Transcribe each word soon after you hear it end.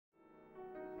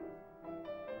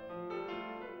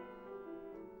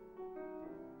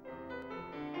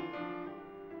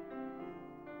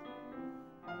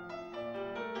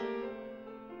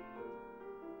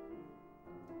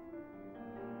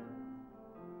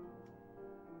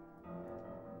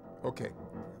Okay.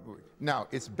 Now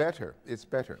it's better. It's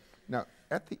better. Now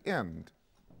at the end,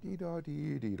 dee da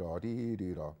dee dee da dee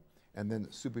dee da, and then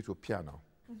subito piano.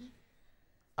 Mm-hmm.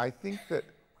 I think that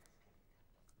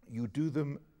you do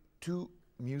them too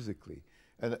musically,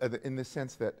 in the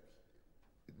sense that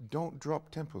don't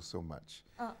drop tempo so much.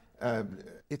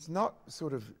 It's not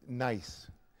sort of nice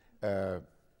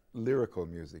lyrical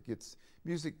music. It's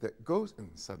music that goes and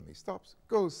suddenly stops,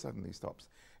 goes, suddenly stops.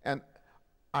 And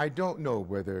I don't know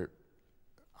whether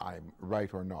I'm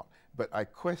right or not, but I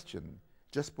question,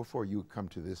 just before you come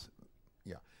to this,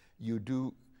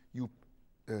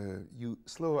 you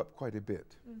slow up quite a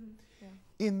bit. Mm-hmm.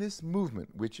 Yeah. In this movement,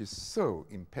 which is so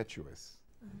impetuous,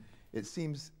 it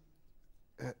seems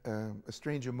a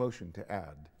strange emotion to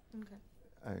add. Okay.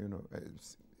 You know,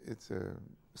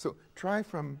 so try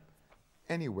from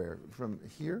anywhere. From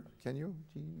here, can you?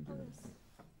 Oh, yes.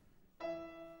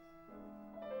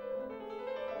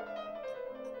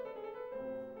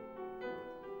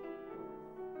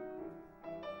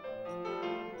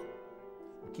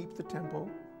 Keep the tempo.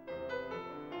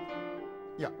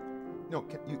 Yeah. No,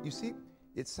 you see,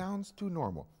 it sounds too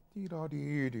normal. Dee da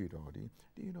dee dee da dee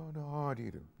dee da da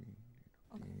dee dee dee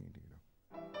dee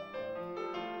da.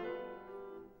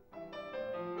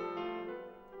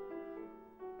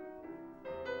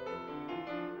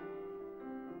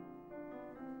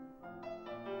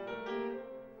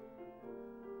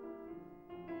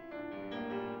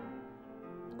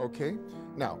 Okay.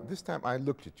 Now, this time I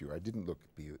looked at you. I didn't look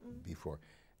before.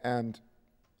 And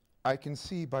I can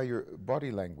see by your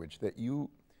body language that you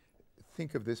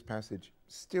think of this passage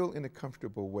still in a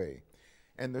comfortable way.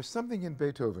 And there's something in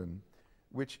Beethoven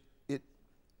which it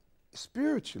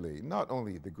spiritually, not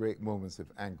only the great moments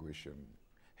of anguish and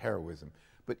heroism,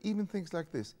 but even things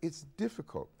like this, it's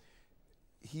difficult.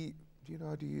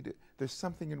 There's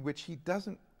something in which he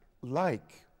doesn't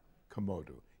like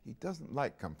comodo. He doesn't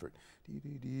like comfort.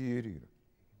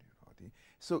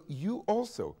 So you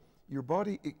also, your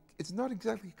body, it's not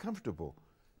exactly comfortable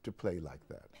to play like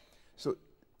that. So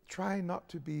try not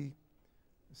to be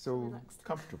so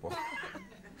comfortable.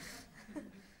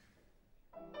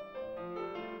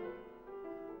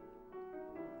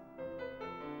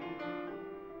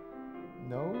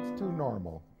 No, it's too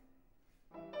normal.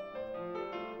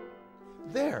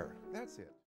 There, that's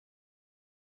it.